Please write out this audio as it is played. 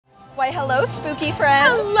Why, hello, spooky friends.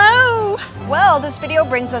 Hello. Well, this video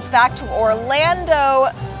brings us back to Orlando,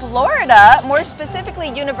 Florida, more specifically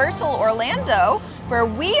Universal Orlando, where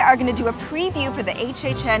we are going to do a preview for the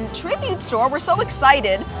HHN Tribute Store. We're so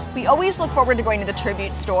excited. We always look forward to going to the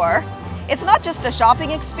Tribute Store. It's not just a shopping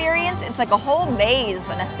experience, it's like a whole maze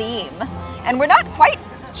and a theme. And we're not quite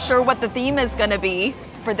sure what the theme is going to be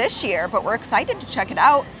for this year, but we're excited to check it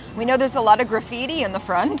out. We know there's a lot of graffiti in the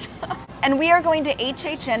front. And we are going to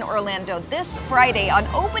HHN Orlando this Friday on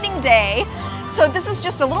opening day. So this is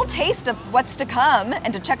just a little taste of what's to come,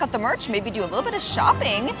 and to check out the merch, maybe do a little bit of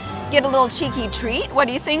shopping, get a little cheeky treat. What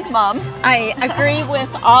do you think, Mom? I agree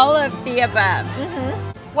with all of the above.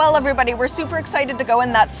 Well, everybody, we're super excited to go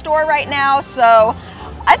in that store right now, so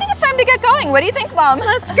I think it's time to get going. What do you think, Mom?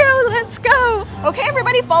 Let's go, let's go. Okay,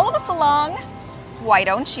 everybody, follow us along. Why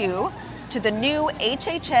don't you? To the new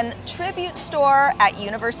HHN Tribute Store at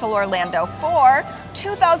Universal Orlando for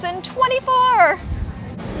 2024.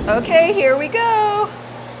 Okay, here we go.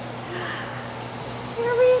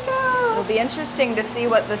 Here we go. It'll be interesting to see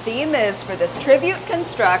what the theme is for this tribute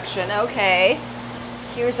construction. Okay,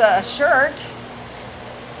 here's a shirt.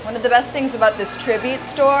 One of the best things about this tribute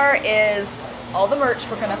store is all the merch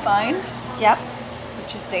we're gonna find. Yep.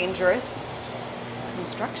 Which is dangerous.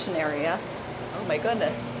 Construction area. Oh my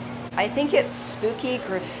goodness. I think it's spooky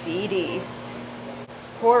graffiti.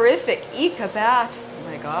 Horrific Ikabat. Oh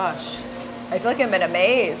my gosh. I feel like I'm in a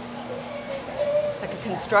maze. It's like a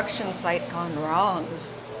construction site gone wrong.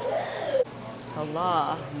 The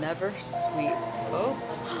law never sweep. Oh.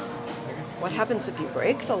 What happens if you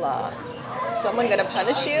break the law? Is someone gonna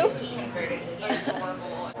punish you?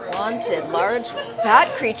 Wanted large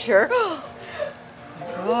bat creature. Oh my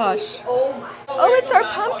gosh. Oh, it's our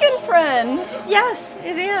pumpkin friend. Yes,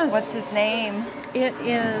 it is. What's his name? It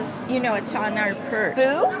is, you know, it's on our purse.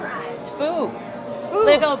 Boo? Boo. Boo.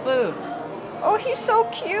 Little Boo. Oh, he's so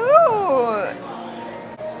cute.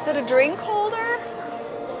 Is it a drink holder?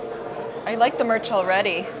 I like the merch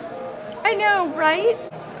already. I know, right?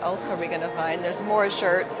 What else are we gonna find? There's more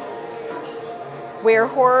shirts. Where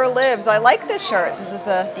Horror Lives. I like this shirt. This is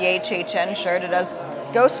the HHN shirt. It has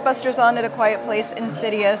Ghostbusters on it, A Quiet Place,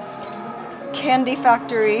 Insidious, Candy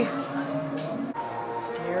Factory,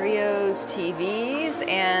 stereos, TVs,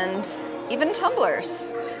 and even tumblers.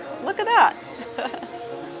 Look at that.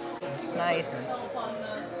 Nice. A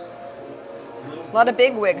lot of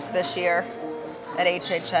big wigs this year at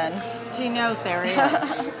HHN. Do you know there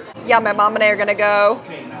is? Yeah, my mom and I are gonna go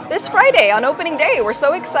this Friday on opening day. We're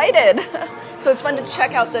so excited. So it's fun to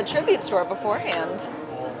check out the tribute store beforehand.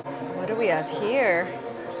 What do we have here?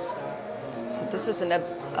 So this is a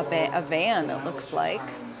van, it looks like.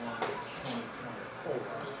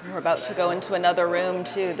 We're about to go into another room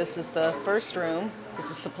too. This is the first room. There's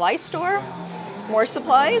a supply store. More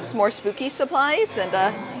supplies, more spooky supplies, and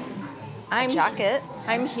a jacket.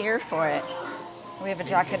 I'm here for it. We have a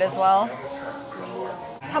jacket as well.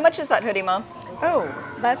 How much is that hoodie, Mom? Oh,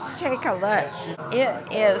 let's take a look. It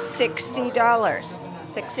is $60.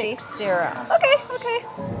 60? 60. Okay, okay.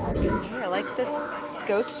 I like this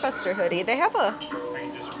Ghostbuster hoodie. They have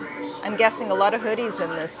I'm guessing a lot of hoodies in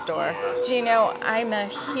this store. Do you know, I'm a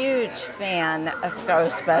huge fan of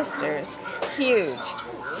Ghostbusters. Huge.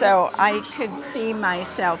 So I could see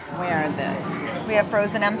myself wear this. We have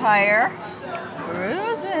Frozen Empire.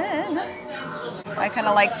 Frozen. I kind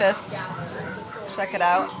of like this. Check it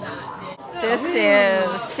out. This is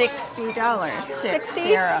 $60.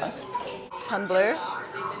 60? Tumbler.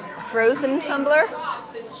 A frozen tumbler.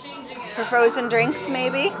 For frozen drinks,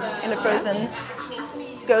 maybe. And a frozen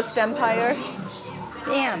Ghost Empire.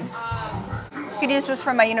 Damn. You could use this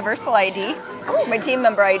for my Universal ID. Oh, my team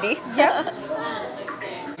member ID. Yep.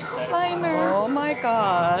 Slimer. Oh my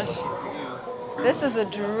gosh. This is a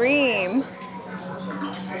dream.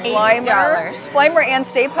 $80. Slimer and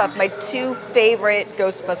Stay Puft, my two favorite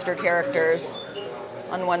Ghostbuster characters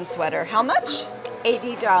on one sweater. How much?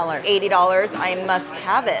 $80. $80. I must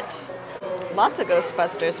have it. Lots of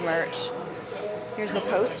Ghostbusters merch. Here's a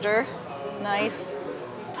poster. Nice.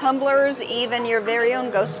 Tumblers, even your very own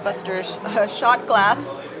Ghostbusters shot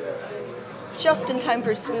glass. Just in time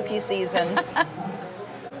for spooky season.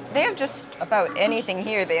 They have just about anything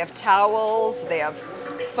here. They have towels, they have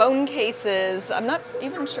phone cases. I'm not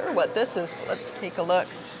even sure what this is, but let's take a look.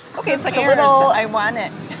 Okay, it's like a little... I want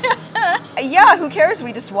it. Yeah, who cares?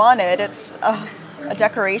 We just want it. It's a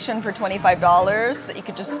decoration for $25 that you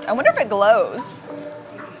could just... I wonder if it glows.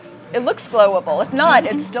 It looks glowable. If not,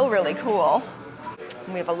 it's still really cool.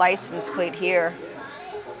 And we have a license plate here.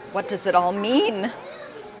 What does it all mean?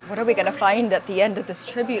 What are we going to find at the end of this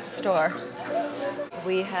tribute store?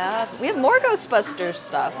 We have more Ghostbusters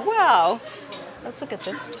stuff. Wow. Let's look at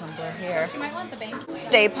this tumbler here.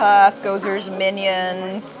 Stay Puft, Gozer's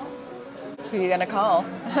Minions. Who are you gonna call?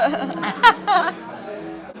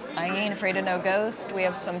 I ain't afraid of no ghost. We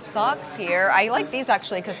have some socks here. I like these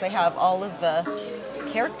actually because they have all of the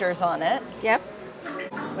characters on it. Yep.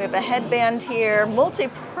 We have a headband here,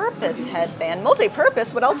 multi-purpose headband.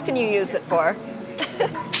 Multi-purpose, what else can you use it for?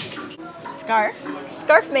 Scarf.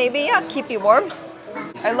 Scarf maybe, yeah, keep you warm.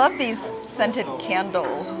 I love these scented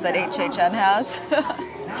candles that HHN has.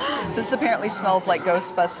 This apparently smells like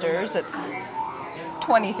Ghostbusters. It's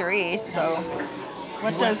 23, so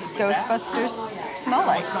what does Ghostbusters smell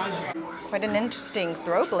like? Quite an interesting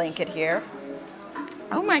throw blanket here.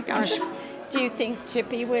 Oh my gosh. Do you think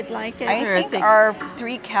Chippy would like it? I think our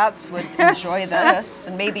 3 cats would enjoy this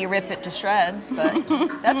and maybe rip it to shreds, but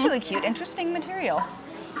that's really cute. Interesting material.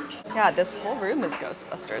 Yeah, this whole room is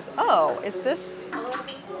Ghostbusters. Oh, is this...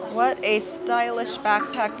 What a stylish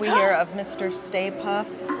backpack we hear of Mr. Stay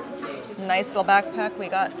Puft. Nice little backpack. We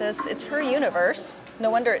got this. It's her universe. No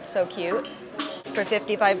wonder it's so cute. For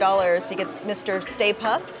 $55, you get Mr. Stay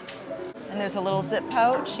Puft. And there's a little zip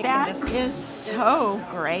pouch. That is so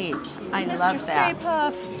great. I love that. Mr. Stay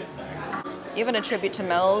Puft. Even a tribute to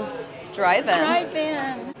Mel's Drive-In.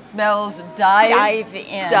 Drive-In. Mel's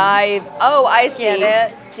Dive-In. Dive. Oh, I see.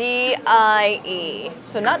 Get it? D-I-E.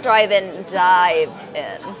 So not drive-in,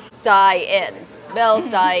 dive-in. Die-in. Mel's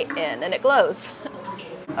Die-In. And it glows.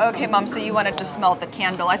 Okay, Mom, so you wanted to smell the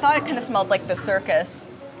candle. I thought it kind of smelled like the circus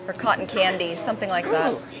or cotton candy, something like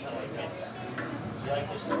that.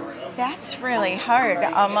 That's really hard.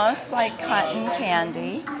 Almost like cotton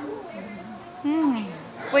candy.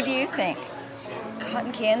 What do you think?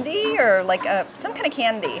 Cotton candy or like some kind of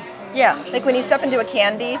candy? Yes. Like when you step into a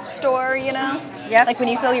candy store, you know? Yeah. Like when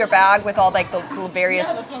you fill your bag with all like the little various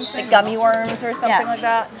like gummy worms or something like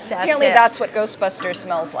that. Apparently that's what Ghostbusters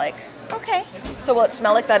smells like. Okay. So will it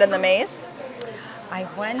smell like that in the maze? I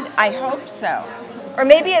hope so. Or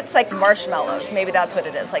maybe it's like marshmallows. Maybe that's what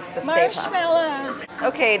it is, like the Stay Puft. Marshmallows.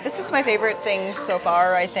 Okay, this is my favorite thing so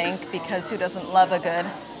far, I think, because who doesn't love a good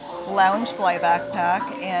Loungefly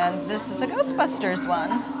backpack? And this is a Ghostbusters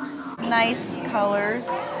one. Nice colors,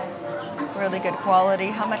 really good quality.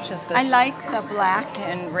 How much is this? I like the black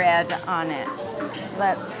and red on it.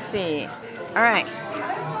 Let's see. All right,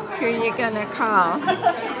 who are you gonna call?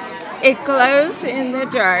 It glows in the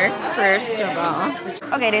dark, first of all.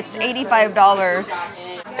 Okay, it's $85.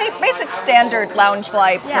 Basic standard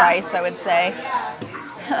Loungefly price, I would say.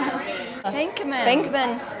 Venkman.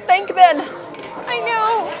 Venkman. Venkman. I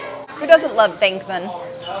know. Who doesn't love Venkman?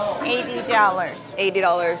 $80.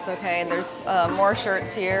 $80, okay, and there's more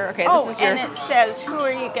shirts here. Okay, this is your... and it says, who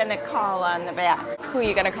are you gonna call on the back? Who are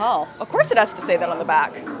you gonna call? Of course it has to say that on the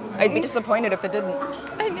back. I'd be disappointed if it didn't.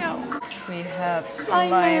 I know. We have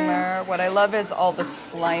Slimer. What I love is all the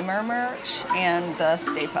Slimer merch and the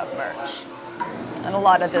Stay Puft merch. And a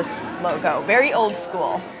lot of this logo. Very old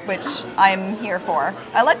school, which I'm here for.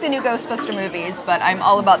 I like the new Ghostbuster movies, but I'm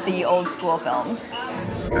all about the old school films.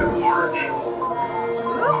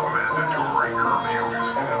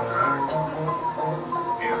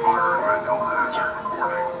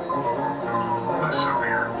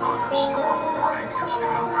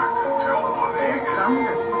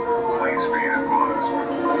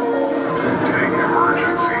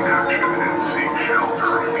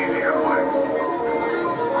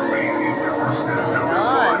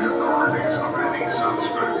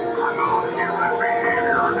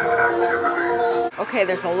 Okay,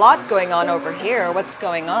 there's a lot going on over here. What's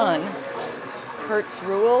going on? Kurt's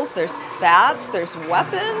Rules. There's bats. There's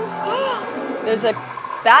weapons. There's a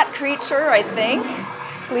bat creature, I think.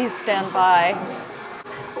 Please stand by.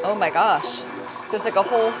 Oh my gosh. There's like a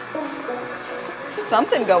whole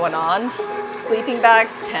something going on. Sleeping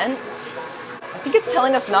bags, tents. I think it's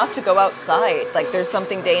telling us not to go outside. Like there's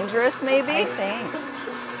something dangerous, maybe? I think.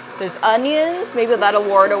 There's onions. Maybe that'll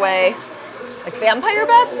ward away like vampire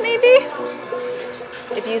bats, maybe?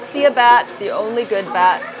 If you see a bat, the only good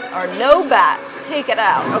bats are no bats. Take it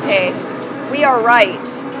out. Okay, we are right.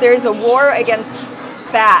 There's a war against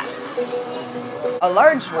bats. A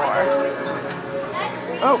large war.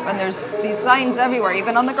 Oh, and there's these signs everywhere,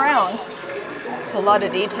 even on the ground. It's a lot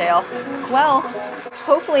of detail. Well,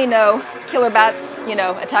 hopefully no killer bats, you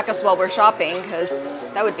know, attack us while we're shopping, because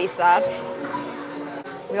that would be sad.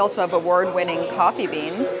 We also have award-winning coffee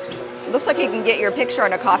beans. It looks like you can get your picture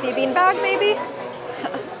on a coffee bean bag, maybe?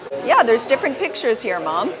 Yeah, there's different pictures here,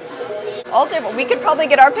 Mom. All different. We could probably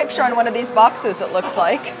get our picture on one of these boxes, it looks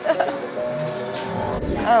like.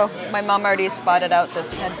 Oh, my mom already spotted out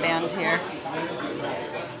this headband here.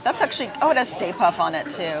 That's actually, oh, it has Stay Puft on it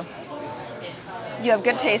too. You have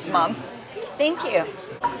good taste, Mom. Thank you.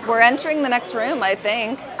 We're entering the next room, I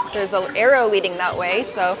think. There's an arrow leading that way,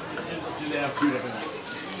 so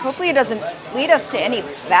hopefully it doesn't lead us to any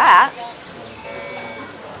bats.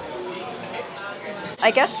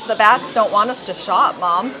 I guess the bats don't want us to shop,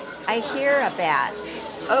 Mom. I hear a bat.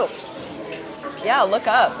 Oh, yeah, look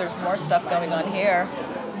up. There's more stuff going on here.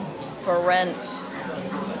 For rent.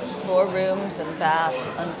 4 rooms and bath,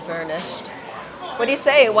 unfurnished. What do you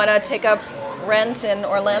say? Want to take up rent in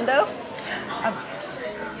Orlando?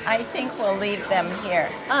 I think we'll leave them here.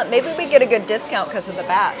 Maybe we get a good discount because of the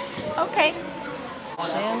bats. Okay.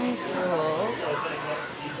 Jim's Rules.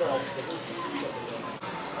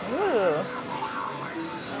 Ooh.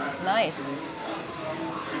 Nice.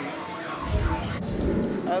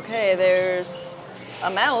 Okay, there's a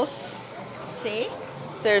mouse. See?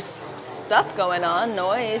 There's stuff going on,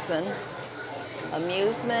 noise and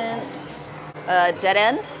amusement. Dead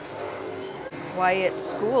end. Quiet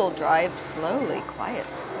school, drive slowly.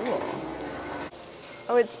 Quiet school.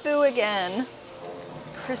 Oh, it's Boo again.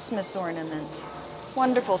 Christmas ornament.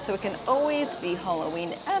 Wonderful, so it can always be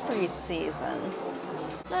Halloween every season.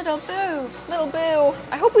 Little Boo. Little Boo.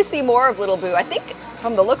 I hope we see more of Little Boo. I think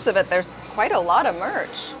from the looks of it, there's quite a lot of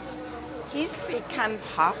merch. He's become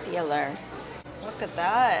popular. Look at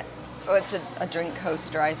that. Oh, it's a drink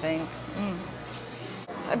coaster, I think.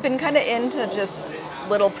 I've been kind of into just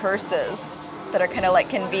little purses that are kind of like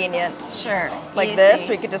convenient. Sure. Like easy. this,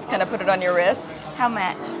 where you could just kind of put it on your wrist. How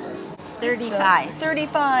much? 35.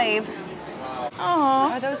 35.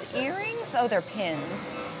 Oh. Are those earrings? Oh, they're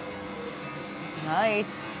pins.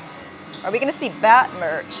 Nice. Are we going to see bat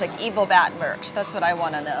merch, like evil bat merch? That's what I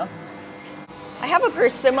want to know. I have a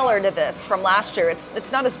purse similar to this from last year.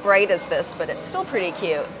 It's not as bright as this, but it's still pretty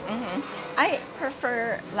cute. I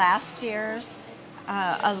prefer last year's,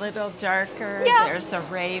 a little darker. Yeah. There's a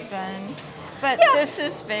raven. But Yeah. this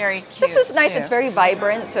is very cute. This is nice. too. It's very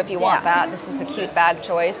vibrant, so if you want Yeah. that, this is a cute bag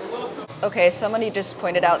choice. Okay, somebody just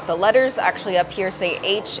pointed out the letters actually up here say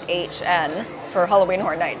HHN for Halloween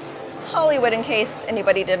Horror Nights. Hollywood, in case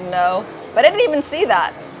anybody didn't know. But I didn't even see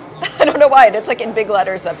that. I don't know why. It's like in big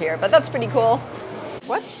letters up here, but that's pretty cool.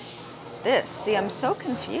 What's this? See, I'm so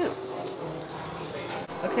confused.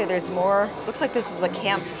 Okay, there's more. Looks like this is a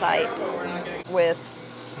campsite with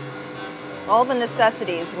all the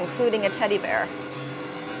necessities, including a teddy bear.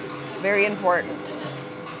 Very important.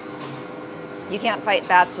 You can't fight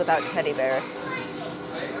bats without teddy bears.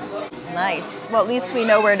 Nice. Well, at least we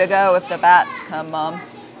know where to go if the bats come, Mom.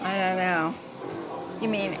 I don't know. You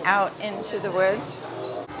mean out into the woods?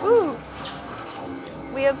 Ooh.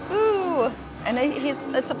 We have Boo. And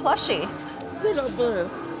it's a plushie. Little Boo.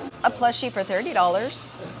 A plushie for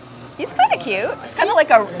 $30. He's kind of cute. It's kind of like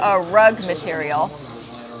a rug material.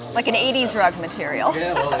 Like an 80s rug material.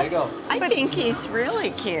 Yeah, well, there you go. I think he's really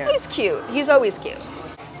cute. He's cute. He's always cute.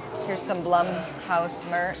 Here's some Blumhouse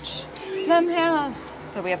merch. Blumhouse.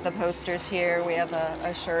 So we have the posters here. We have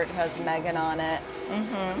a shirt that has Megan on it.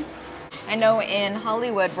 I know in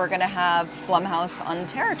Hollywood we're going to have Blumhouse on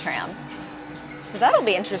Terror Tram. So that'll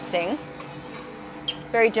be interesting.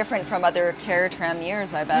 Very different from other Terror Tram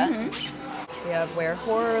years, I bet. We have Where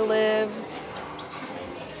Horror Lives.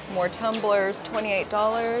 More tumblers,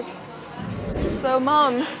 $28. So,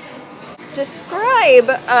 Mom, describe,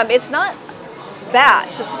 it's not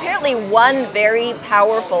bats. It's apparently one very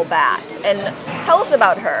powerful bat. And tell us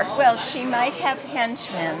about her. Well, she might have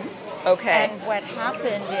henchmen. Okay. And what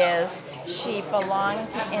happened is she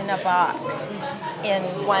belonged in a box in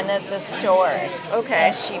one of the stores. Okay.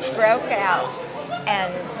 And she broke out,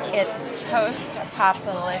 and it's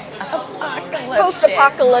post-apocalyptic.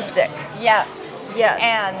 Post-apocalyptic. Yes. Yes.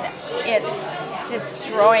 And it's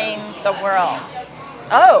destroying the world.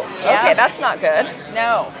 Oh, Yeah. okay, that's not good.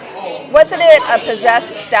 No. Wasn't it a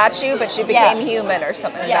possessed statue, but she became Yes. human or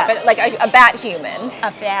something like Yes. that? But like a bat human.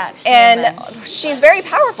 A bat. And human. she's very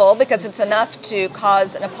powerful because it's enough to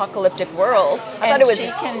cause an apocalyptic world. I thought And it was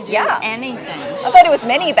she can do yeah. anything. I thought it was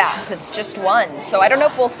many bats. It's just one. So I don't know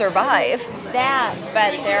if we'll survive. That,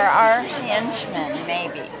 but there are henchmen,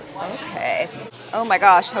 maybe. Okay. Oh my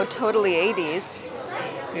gosh, how totally 80s.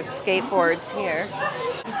 We have skateboards here.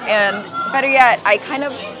 And better yet, I kind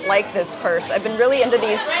of like this purse. I've been really into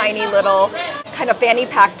these tiny little kind of fanny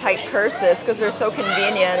pack type purses because they're so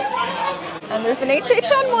convenient. And there's an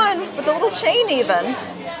HHN one with a little chain even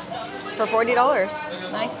for $40.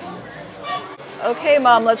 Nice. Okay,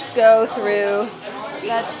 Mom, let's go through.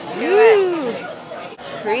 Let's do it. Ooh,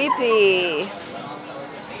 creepy.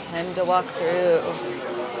 Time to walk through.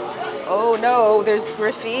 Oh no, there's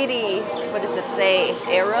graffiti. What does it say?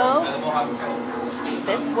 Arrow?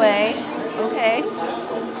 This way. Okay.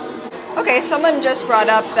 Okay, someone just brought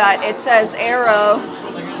up that it says arrow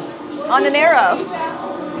on an arrow.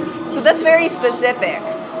 So that's very specific.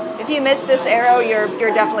 If you miss this arrow,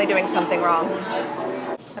 you're definitely doing something wrong.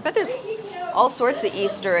 I bet there's all sorts of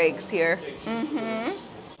Easter eggs here. Mm-hmm.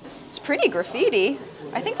 It's pretty graffiti.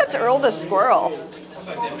 I think that's Earl the squirrel.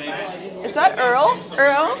 Is that Earl?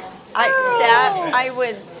 Earl? That I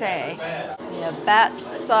would say. Yeah, bats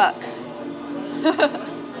suck.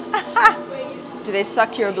 Do they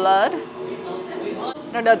suck your blood? I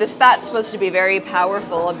don't know, this bat's supposed to be very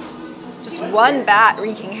powerful. Just one bat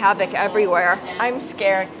wreaking havoc everywhere. I'm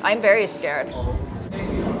scared. I'm very scared.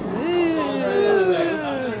 Ooh.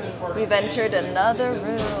 We've entered another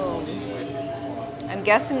room. I'm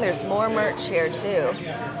guessing there's more merch here too.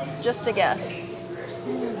 Just a guess.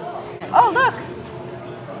 Oh, look!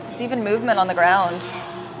 There's even movement on the ground.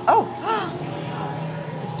 Oh!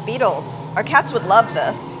 There's beetles. Our cats would love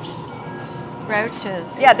this.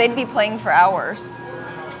 Roaches. Yeah, they'd be playing for hours.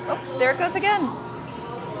 Oh, there it goes again.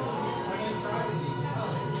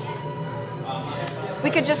 We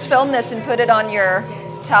could just film this and put it on your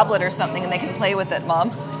tablet or something and they can play with it, Mom.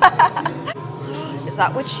 Is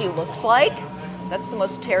that what she looks like? That's the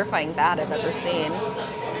most terrifying bat I've ever seen.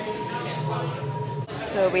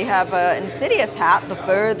 So we have an Insidious hat, the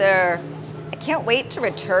Further. I can't wait to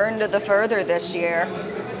return to the Further this year.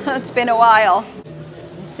 It's been a while.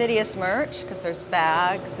 Insidious merch, because there's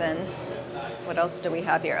bags and what else do we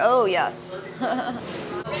have here? Oh, yes.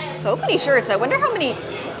 So many shirts. I wonder how many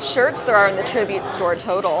shirts there are in the tribute store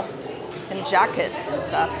total, and jackets and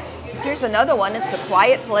stuff. So here's another one. It's A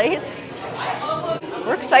Quiet Place.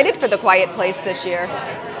 We're excited for The Quiet Place this year.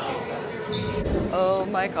 Oh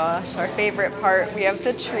my gosh, our favorite part. We have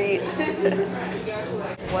the treats.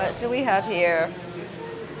 What do we have here?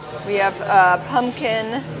 We have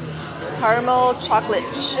pumpkin, caramel, chocolate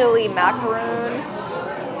chili macaroon,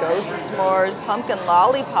 ghost s'mores, pumpkin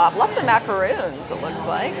lollipop. Lots of macaroons, it looks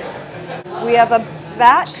like. We have a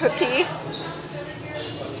bat cookie.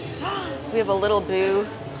 We have a Little Boo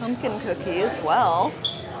pumpkin cookie as well.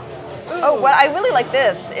 Oh, what I really like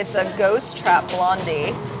this. It's a Ghost Trap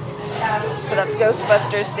Blondie. So that's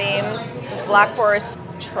Ghostbusters themed. Black Forest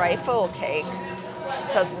trifle cake.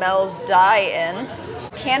 It says Mel's Die-In.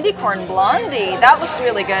 Candy corn blondie. That looks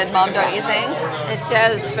really good, Mom, don't you think? It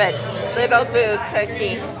does, but Little Boo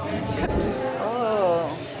cookie.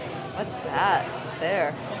 Oh, what's that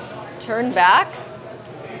there? Turn back?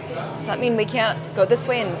 Does that mean we can't go this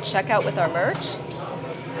way and check out with our merch?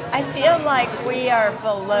 I feel like we are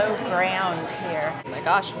below ground here. Oh my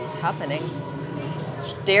gosh, what's happening?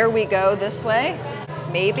 Dare we go this way?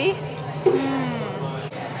 Maybe?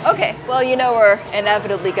 Okay, well, you know we're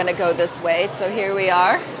inevitably gonna go this way, so here we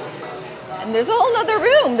are. And there's a whole nother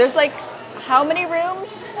room. There's like, how many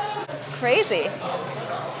rooms? It's crazy.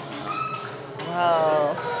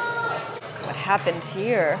 Whoa. What happened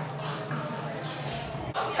here?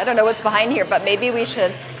 I don't know what's behind here, but maybe we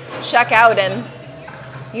should check out and,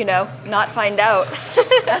 you know, not find out.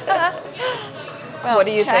 Well, what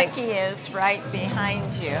do you think? Chucky is right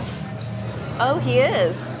behind you. Oh, he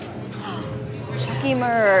is. Chucky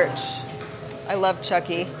merch. I love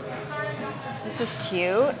Chucky. This is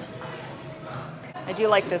cute. I do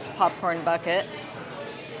like this popcorn bucket.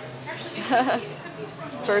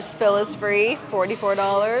 First fill is free,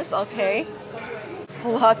 $44. Okay.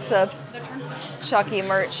 Lots of Chucky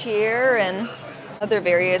merch here and other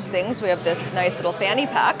various things. We have this nice little fanny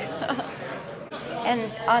pack.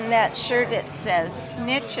 And on that shirt it says,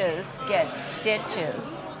 snitches get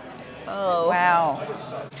stitches. Oh. Wow.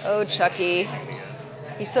 Oh, Chucky.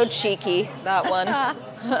 He's so cheeky, that one.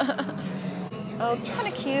 Oh, it's kind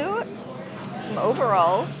of cute. Some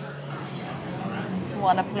overalls.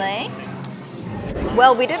 Want to play?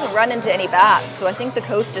 Well, we didn't run into any bats, so I think the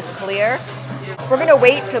coast is clear. We're going to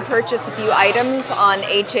wait to purchase a few items on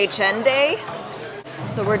HHN Day.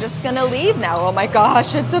 So we're just going to leave now. Oh my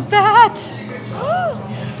gosh, it's a bat.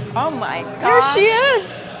 Oh my gosh. There she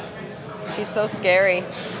is. She's so scary.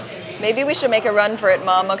 Maybe we should make a run for it,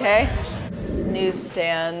 Mom, okay?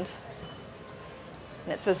 Newsstand.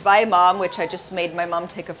 And it says, bye, Mom, which I just made my mom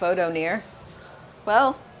take a photo near.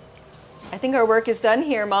 Well, I think our work is done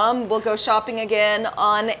here, Mom. We'll go shopping again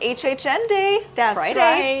on HHN Day. That's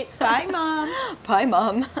Friday. right. Bye, Mom. Bye,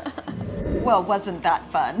 Mom. Well, wasn't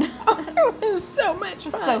that fun? It was so much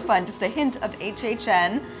fun. So fun. Just a hint of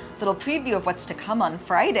HHN. Little preview of what's to come on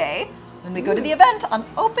Friday when we go to the event on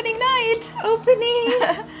opening night.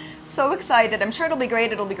 Opening. So excited. I'm sure it'll be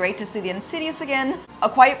great. It'll be great to see the Insidious again. A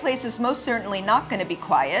Quiet Place is most certainly not going to be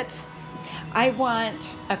quiet. I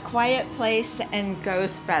want a Quiet Place and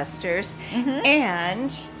Ghostbusters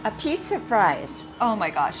and a pizza fries. Oh my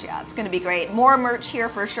gosh, yeah, it's gonna be great. More merch here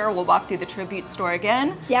for sure. We'll walk through the tribute store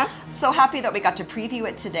again. Yeah. So happy that we got to preview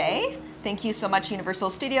it today. Thank you so much, Universal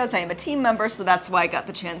Studios. I am a team member, so that's why I got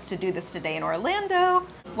the chance to do this today in Orlando.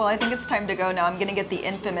 Well, I think it's time to go now. I'm gonna get the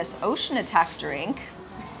infamous Ocean Attack drink.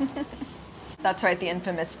 That's right, the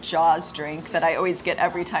infamous Jaws drink that I always get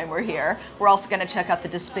every time we're here. We're also gonna check out the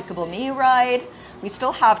Despicable Me ride. We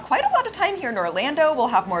still have quite a lot of time here in Orlando. We'll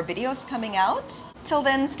have more videos coming out. Till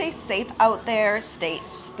then, stay safe out there, stay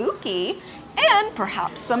spooky, and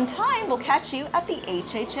perhaps sometime we'll catch you at the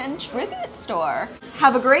HHN Tribute Store.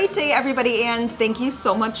 Have a great day, everybody, and thank you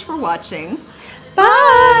so much for watching.